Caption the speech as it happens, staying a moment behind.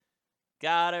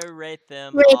Gotta rate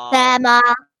them Rate all. them all.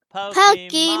 Pokemon.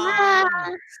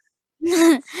 Pokemon.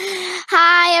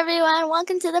 Hi, everyone.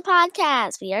 Welcome to the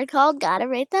podcast. We are called Gotta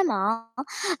Rate Them All.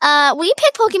 We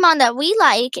pick Pokemon that we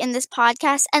like in this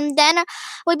podcast, and then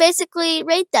we basically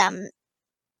rate them.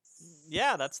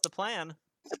 Yeah, that's the plan.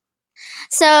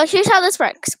 So here's how this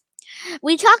works.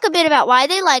 We talk a bit about why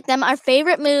they like them, our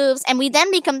favorite moves, and we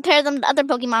compare them to other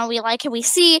Pokemon we like, and we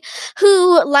see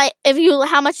how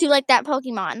much you like that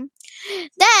Pokemon.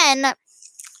 Then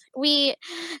we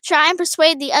try and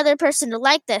persuade the other person to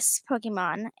like this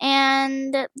Pokemon,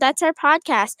 and that's our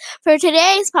podcast. For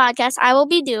today's podcast, I will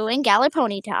be doing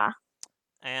Galliponita.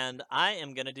 And I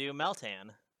am gonna do Meltan.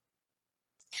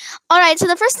 All right, so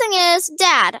the first thing is,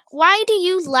 Dad, why do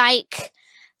you like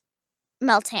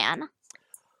Meltan?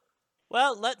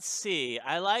 Well, let's see.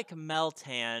 I like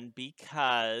Meltan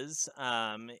because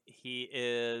he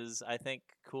is, I think,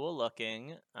 cool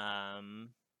looking.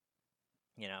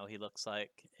 He looks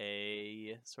like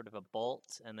a sort of a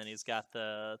bolt, and then he's got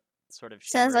the sort of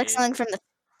Sounds like shimmery.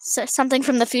 something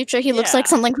from the future. He looks like Yeah.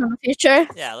 something from the future.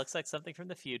 Yeah, it looks like something from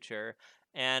the future.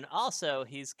 And also,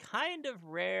 he's kind of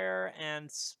rare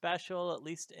and special, at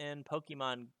least in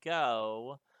Pokemon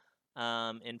Go.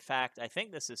 In fact, I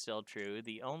think this is still true.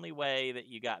 The only way that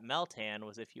you got Meltan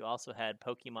was if you also had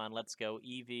Pokemon Let's Go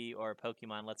Eevee or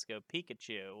Pokemon Let's Go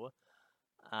Pikachu.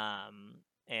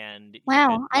 And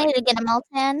Wow, I need to get a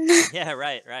Meltan. Yeah,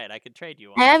 right. I could trade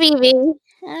you one. I have Eevee.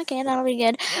 Okay, that'll be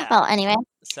good. Yeah. Well, anyway.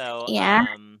 So, yeah.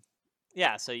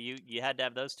 So you had to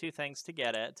have those two things to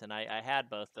get it, and I had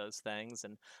both those things,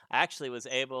 and I actually was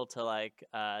able to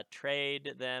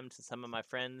trade them to some of my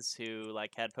friends who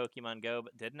had Pokemon Go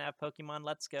but didn't have Pokemon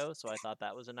Let's Go, so I thought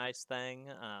that was a nice thing.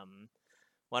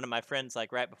 One of my friends,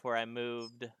 right before I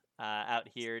moved out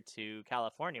here to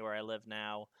California where I live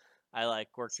now, I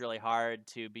worked really hard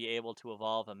to be able to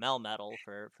evolve a Melmetal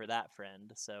for that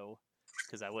friend, so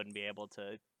because I wouldn't be able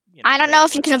to. I don't know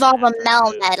if you can evolve a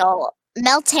Melmetal.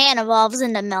 Meltan evolves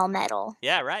into Melmetal.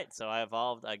 Yeah, right. So I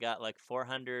got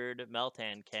 400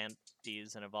 Meltan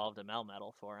candies and evolved a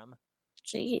Melmetal for him.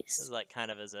 Jeez. It was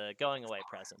kind of as a going away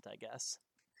present, I guess.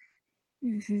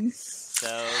 Mm-hmm.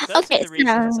 So those are the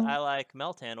reasons I like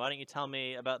Meltan. Why don't you tell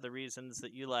me about the reasons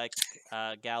that you like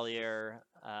Gallier?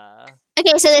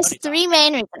 Okay, so there's three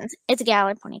main reasons. It's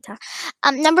Galliponita.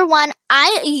 Number one,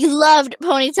 I loved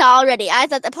Ponyta already. I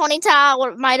thought the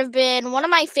Ponyta might have been one of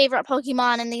my favorite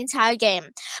Pokemon in the entire game.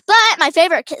 But my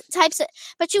favorite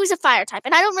but she was a fire type,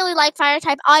 and I don't really like fire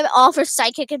type. I'm all for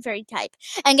psychic and fairy type.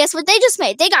 And guess what they just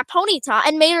made? They got Ponyta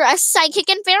and made her a psychic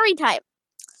and fairy type.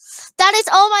 That is,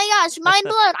 oh my gosh, mind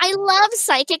blown. I love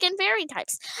psychic and fairy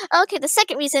types. Okay, the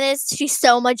second reason is she's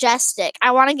so majestic.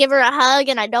 I want to give her a hug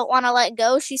and I don't want to let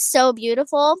go. She's so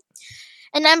beautiful.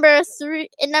 And number three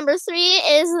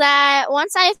is that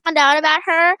once I found out about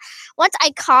her, once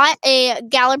I caught a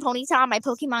Galliponita on my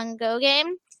Pokemon Go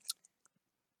game,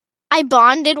 I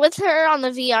bonded with her on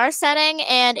the VR setting,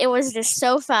 and it was just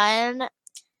so fun.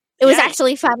 It was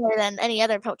actually funner than any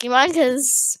other Pokemon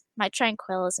because my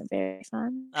Tranquil isn't very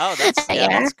fun. Oh,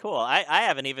 that's cool. I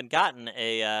haven't even gotten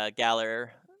a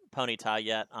Galliponita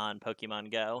yet on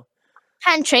Pokemon Go.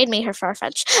 And trade me her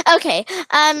Farfetch. Okay.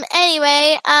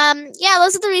 Anyway. Yeah,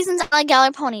 those are the reasons I like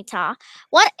Galliponita.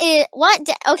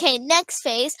 Okay, next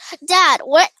phase. Dad,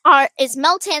 what are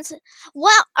Meltan's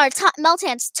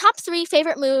top 3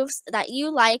 favorite moves that you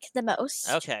like the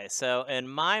most? Okay, so in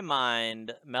my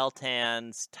mind,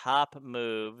 Meltan's top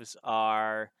moves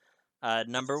are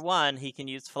number 1, he can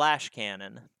use Flash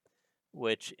Cannon,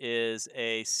 which is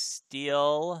a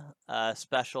steel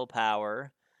special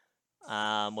power.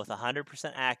 With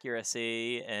 100%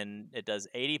 accuracy, and it does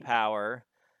 80 power,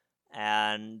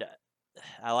 and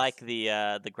I like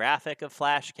the graphic of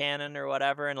Flash Cannon or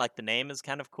whatever, and the name is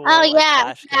kind of cool. Oh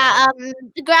yeah,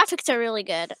 the graphics are really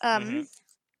good.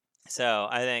 So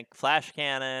I think Flash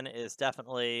Cannon is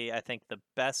definitely, I think, the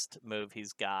best move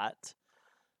he's got.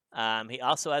 He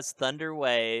also has Thunder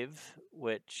Wave,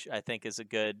 which I think is a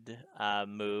good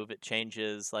move. It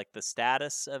changes the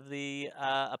status of the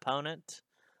opponent.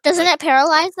 Doesn't it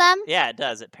paralyze them? Yeah, it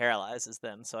does. It paralyzes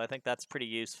them. So I think that's pretty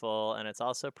useful, and it's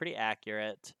also pretty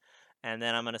accurate. And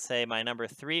then I'm going to say my number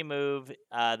 3 move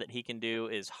that he can do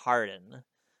is Harden.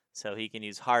 So he can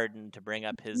use Harden to bring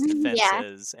up his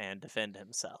defenses and defend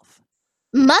himself.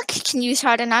 Muck can use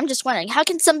Harden. I'm just wondering, how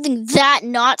can something that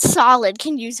not solid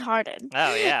can use Harden?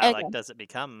 Oh, yeah. Okay. Does it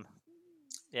become...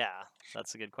 Yeah,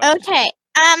 that's a good question. Okay.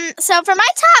 So for my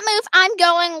top move, I'm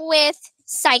going with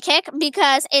Psychic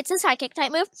because it's a Psychic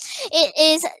type move.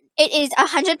 It is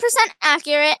 100%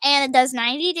 accurate, and it does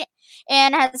 90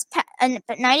 and has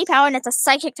 90 power, and it's a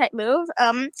psychic type move.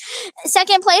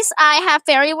 Second place, I have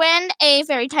Fairy Wind, a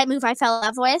fairy type move I fell in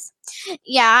love with.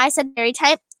 Yeah, I said fairy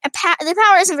type. The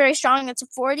power isn't very strong; it's a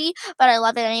 40, but I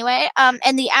love it anyway.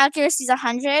 And the accuracy is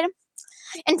 100.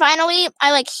 And finally,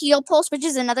 I like Heal Pulse, which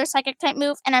is another psychic type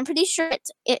move, and I'm pretty sure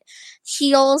it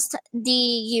heals the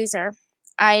user.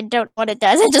 I don't know what it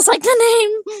does. I just like the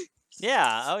name.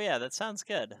 Yeah. Oh, yeah. That sounds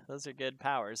good. Those are good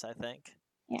powers, I think.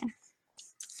 Yeah.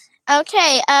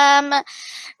 Okay.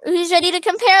 Who's ready to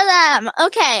compare them?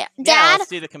 Okay, Yeah, Dad. let's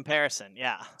do the comparison.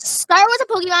 Yeah. Start with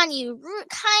a Pokemon you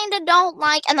kind of don't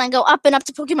like, and then go up and up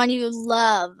to Pokemon you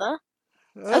love.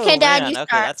 Okay, Dad, you start.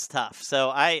 Okay, that's tough.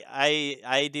 So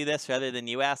I do this rather than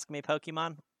you ask me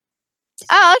Pokemon.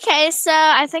 Oh, okay. So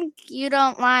I think you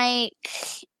don't like.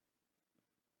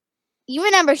 You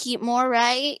remember Heatmore,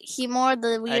 right? Heatmore,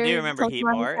 the weird. I do remember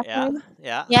Pokemon Heatmore.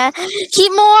 Yeah. Yeah.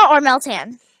 Heatmore or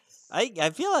Meltan? I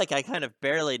feel like I kind of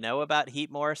barely know about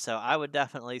Heatmore, so I would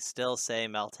definitely still say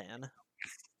Meltan.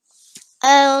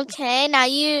 Okay, now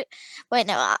you. Wait,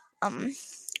 no.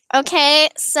 Okay,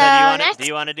 so do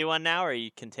you want to do one now, or you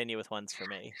continue with ones for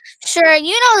me? Sure,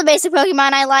 you know the basic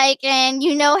Pokemon I like, and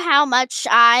you know how much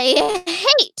I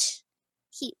hate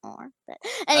Heatmore. But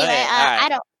anyway, Okay, I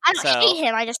don't so hate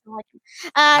him. I just don't like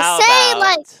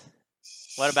him.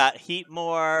 What about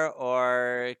Heatmore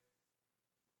or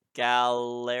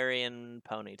Galarian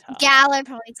Ponyta? Galar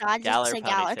Ponyta. I just say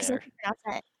Galar because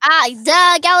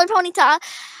Galar Ponyta.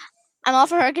 I'm all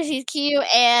for her because she's cute,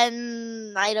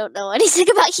 and I don't know anything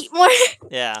about Heatmore.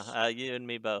 Yeah, you and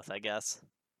me both, I guess.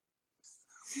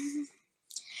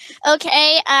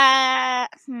 Okay,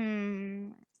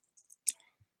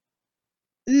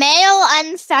 Male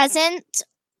Unpheasant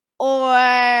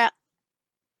or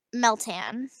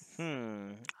Meltan?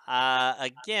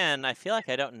 Again, I feel like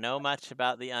I don't know much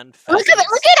about the Unpheasant. Look at a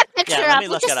picture. Yeah, let me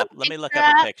look it up. Let me look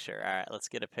up a picture. All right, let's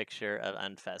get a picture of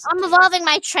Unpheasant. I'm evolving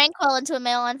my Tranquil into a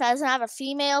male Unpheasant. I have a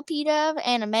female Pidove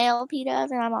and a male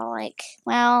Pidove, and I'm all like,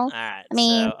 well, all right. I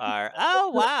mean, oh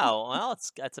wow, well,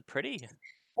 that's a pretty the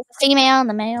female and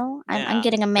the male. I'm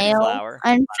getting a male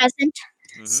Unpheasant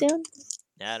soon.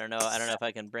 Yeah, I don't know if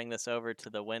I can bring this over to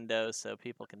the window so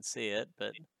people can see it,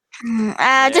 but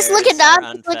just look it up.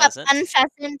 Look up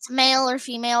Unpheasant, male or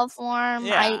female form.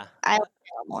 Yeah. I like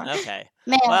male more. Okay.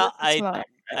 Male. Well, I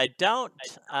don't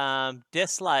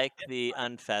dislike the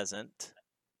Unpheasant.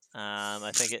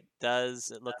 I think it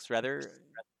looks rather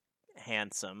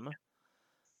handsome.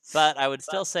 But I would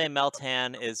still say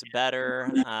Meltan is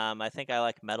better. I think I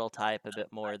like metal type a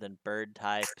bit more than bird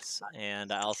types,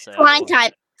 and I also flying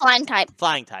type.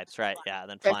 Flying types, right? Yeah,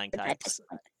 then flying types.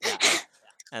 Yeah.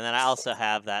 And then I also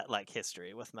have that like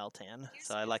history with Meltan,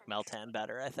 so I like Meltan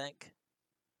better, I think.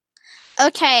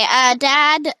 Okay,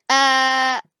 Dad.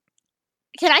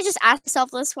 Can I just ask myself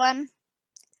this one?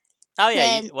 Oh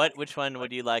yeah. Which one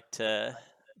would you like to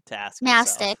ask?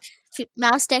 Moustic.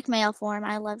 Moustic male form.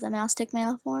 I love the Moustic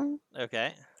male form.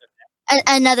 Okay.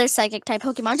 Another psychic type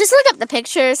Pokemon. Just look up the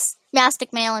pictures.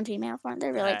 Moustic male and female form.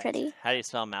 They're really pretty. How do you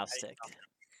spell Moustic?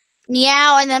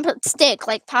 Meow and then put stick,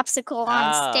 like popsicle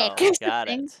on stick. Got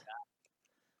it.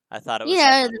 I thought it was.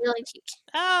 They're really cute.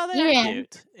 Oh, they're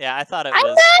cute. Yeah, I thought it was. I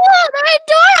know,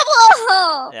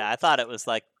 they're adorable. Yeah, I thought it was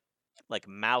like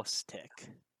mouse tick,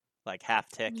 like half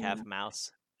tick, half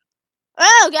mouse.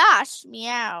 Oh gosh,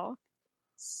 meow.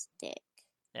 Stick.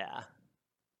 Yeah.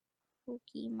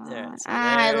 Pokemon.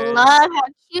 I love how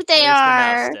cute they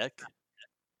are.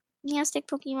 Meowstic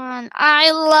Pokemon.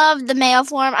 I love the male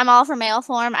form. I'm all for male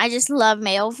form. I just love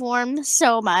male form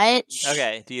so much.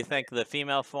 Okay. Do you think the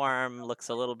female form looks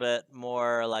a little bit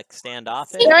more like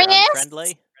standoffish or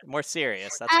unfriendly? More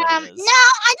serious. That's what it is. No,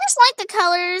 I just like the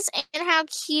colors and how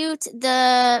cute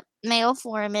the male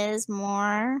form is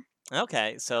more.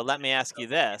 Okay, so let me ask you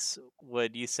this.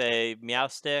 Would you say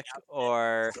Meowstic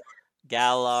or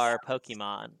Galar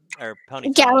Pokemon or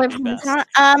Ponyta? Galar Ponyta.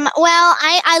 Well,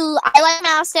 I like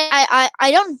Mousestick.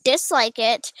 I don't dislike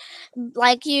it,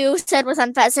 like you said with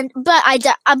Unpheasant, but I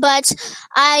don't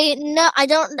know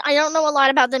a lot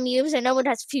about the moves. I know it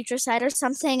has Future Sight or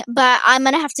something, but I'm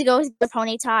gonna have to go with the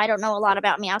Ponyta. I don't know a lot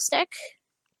about Meowstic.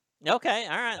 Okay,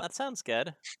 all right, that sounds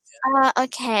good.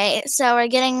 Okay, so we're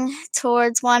getting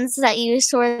towards ones that you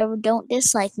sort of don't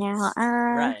dislike now.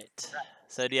 Right.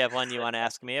 So do you have one you want to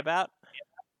ask me about?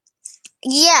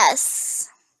 Yes.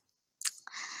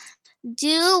 Would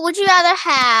you rather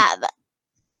have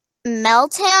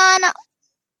Meltan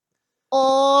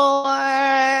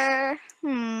or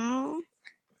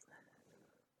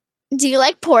do you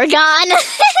like Porygon?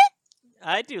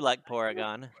 I do like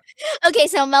Porygon. Okay,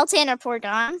 so Meltan or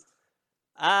Porygon?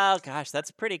 Oh gosh, that's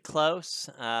pretty close.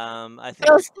 I think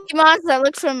Both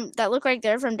Pokemon that look like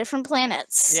they're from different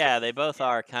planets. yeah, they both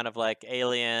are kind of like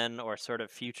alien or sort of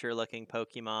future-looking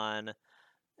Pokemon,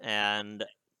 and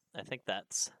I think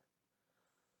that's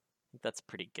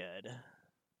pretty good.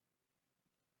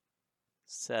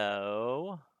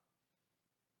 So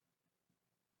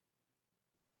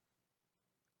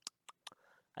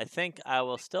I think I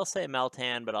will still say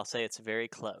Meltan, but I'll say it's very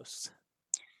close.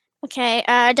 Okay,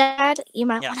 Dad, you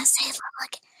might Yeah. want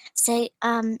to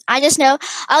I just know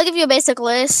I'll give you a basic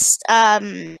list.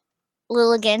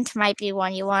 Lilligant might be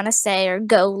one you want to say, or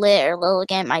Golett or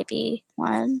Lilligant might be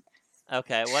one.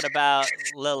 Okay, what about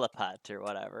Lilliput or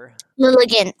whatever?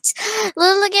 Lilligant.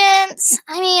 Lilligant.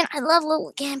 I mean, I love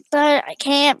Lilligant, but I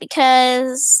can't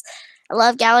because I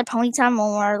love Galar Ponyta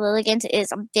more. Lilligant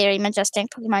is a very majestic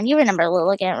Pokemon. You remember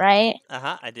Lilligant, right?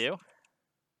 Uh-huh, I do.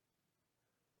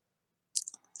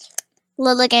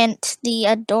 Lilligant, the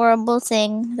adorable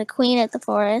thing, the queen of the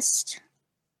forest.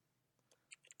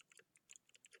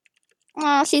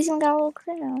 Oh, she's even got a little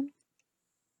crown.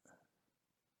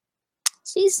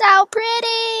 She's so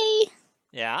pretty.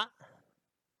 Yeah.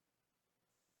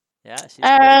 Yeah, she's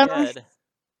pretty good.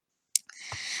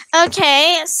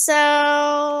 Okay,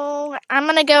 so I'm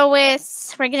gonna go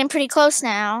with. We're getting pretty close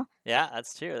now. Yeah,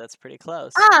 that's true. That's pretty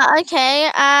close. Ah,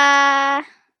 okay.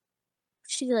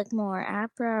 Should you like more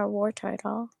Abra or War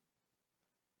Turtle?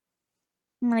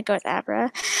 I'm gonna go with Abra.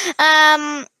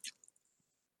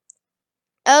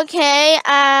 Okay.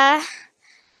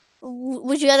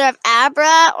 Would you rather have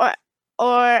Abra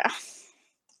or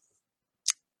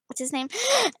what's his name?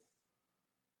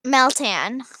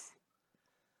 Meltan.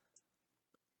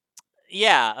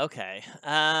 Yeah, okay.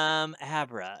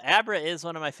 Abra. Abra is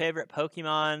one of my favorite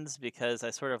Pokemons because I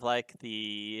sort of like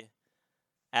the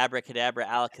Abracadabra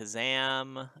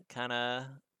Alakazam kind of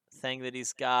thing that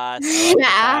he's got. I like the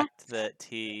fact that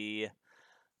he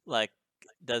like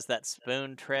does that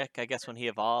spoon trick, I guess, when he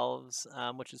evolves,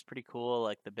 which is pretty cool,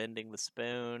 like the bending the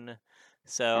spoon.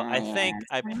 So I think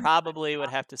I probably would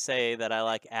have to say that I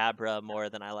like Abra more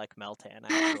than I like Meltan,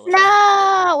 actually.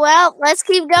 No, well, let's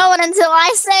keep going until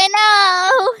I say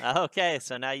no. Okay,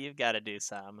 so now you've got to do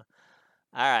some.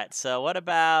 All right, so what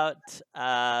about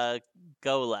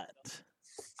Golett?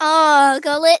 Oh,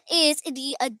 Golett is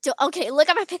the okay. Look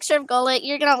at my picture of Golett.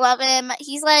 You're gonna love him.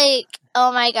 He's like,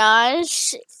 oh my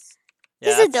gosh,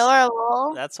 Yeah, he's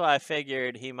adorable. That's why I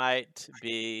figured he might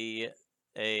be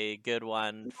a good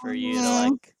one for you to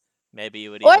like. Maybe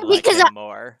you would even like him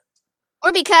more.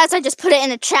 Or because I just put it in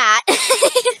the chat.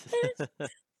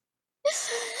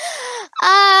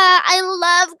 I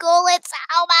love Golett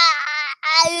so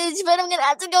much, but I'm gonna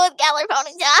have to go with Galar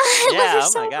Ponyta. Yeah,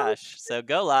 oh my gosh. So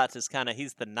Golett is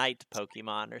he's the night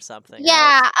Pokemon or something.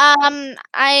 Yeah,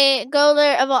 right?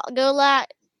 Golett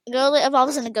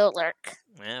evolves into Golurk.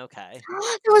 Okay.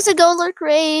 There was a Golurk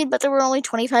raid, but there were only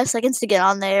 25 seconds to get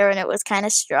on there, and it was kind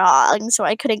of strong, so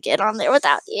I couldn't get on there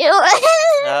without you.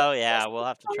 Oh yeah, we'll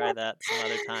have to try that some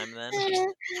other time then.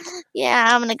 Yeah,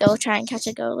 I'm gonna go try and catch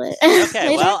a Golett.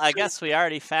 Okay, well, I guess we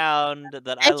already found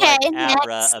that I like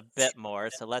Abra a bit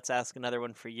more, so let's ask another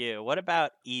one for you. What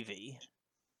about Eevee?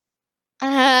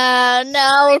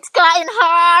 No, it's gotten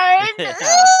hard. Yeah.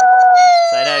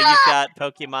 So I know you've got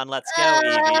Pokemon Let's Go,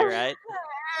 Eevee, right?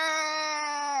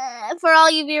 For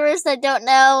all you viewers that don't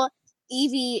know,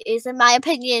 Eevee is, in my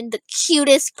opinion, the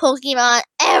cutest Pokemon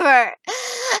ever.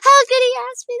 How could he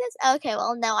ask me this? Okay,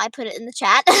 well, no, I put it in the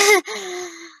chat.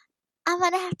 I'm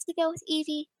gonna have to go with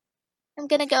Eevee. I'm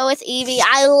gonna go with Eevee.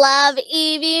 I love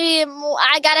Eevee.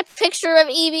 I got a picture of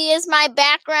Eevee as my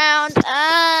background.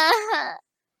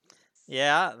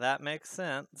 Yeah, that makes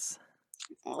sense.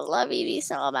 I love Eevee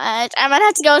so much. I'm gonna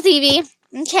have to go with Eevee.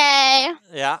 Okay.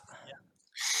 Yeah.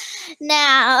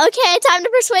 Now, okay, time to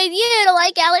persuade you to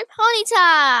like Galar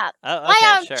Ponyta. Oh,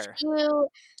 okay, sure.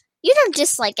 You don't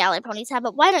dislike Galar Ponyta,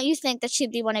 but why don't you think that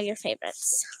she'd be one of your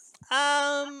favorites?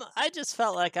 I just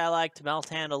felt like I liked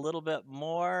Meltan a little bit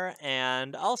more,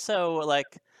 and also like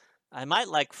I might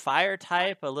like fire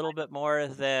type a little bit more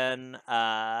than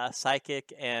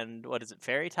psychic and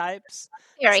fairy types.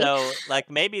 Fairy. So like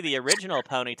maybe the original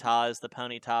Ponyta is the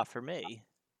Ponyta for me.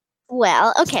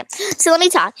 Well, okay. So let me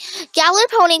talk. Galar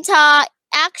Ponyta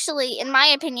actually, in my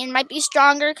opinion, might be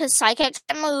stronger because psychic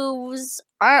moves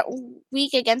aren't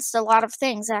weak against a lot of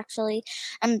things, actually.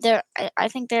 And I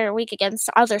think they're weak against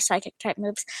other psychic type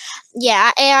moves.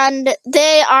 Yeah, and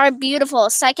they are beautiful.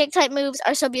 Psychic type moves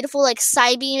are so beautiful. Like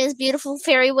Psybeam is beautiful,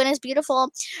 Fairy Wind is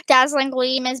beautiful, Dazzling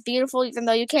Gleam is beautiful, even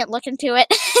though you can't look into it.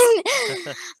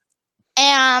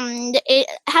 and it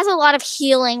has a lot of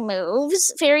healing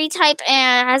moves. Fairy type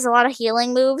and has a lot of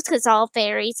healing moves because all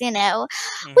fairies, we are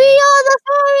the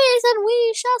fairies and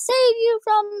we shall save you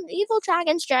from evil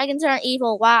dragons. Dragons aren't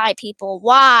evil. Why, people?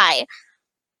 Why?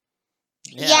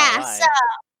 Yeah, why? so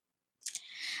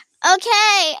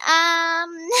okay,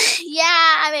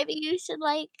 yeah, maybe you should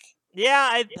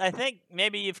Yeah, I think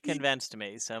maybe you've convinced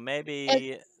me. So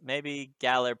maybe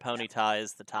Galar Ponyta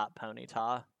is the top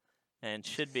Ponyta, and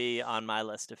should be on my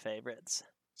list of favorites.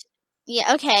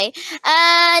 Yeah, okay.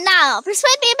 Now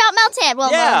persuade me about Meltan.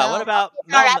 Well, Yeah, no, what about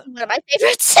one of my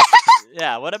favorites.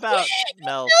 Yeah, what about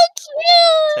So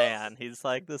cute. Meltan? He's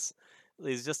like this.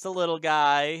 He's just a little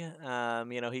guy.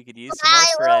 He could use some My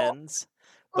more friends,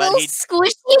 but little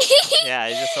squishy. yeah,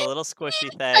 he's just a little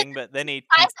squishy thing. But then he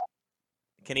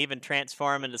can even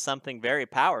transform into something very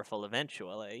powerful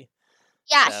eventually.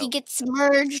 Yeah, So. he gets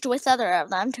merged with other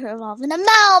of them to evolve in a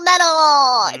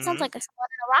Melmetal. It sounds like a song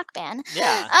in a rock band.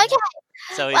 Yeah. Okay.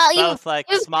 So he's both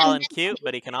you've small and cute,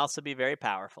 but he can also be very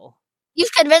powerful.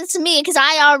 You've convinced me because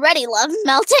I already love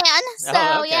Meltan. So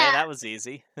okay, yeah, that was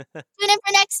easy. Tune in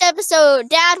for next episode.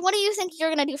 Dad, what do you think you're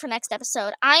gonna do for next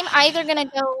episode? I'm either gonna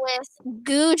go with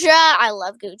Goodra, I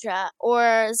love Goodra,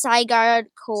 or Zygarde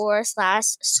Core /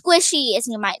 Squishy, as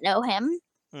you might know him.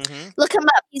 Look him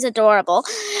up; he's adorable.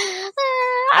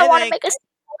 I want to make a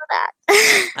sequel to that.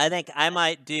 I think I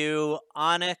might do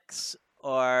Onyx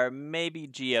or maybe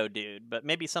Geodude, but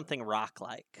maybe something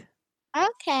rock-like.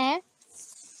 Okay.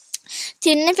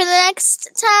 Tune in for the next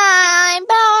time.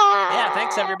 Bye. Yeah,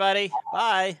 thanks everybody.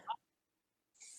 Bye.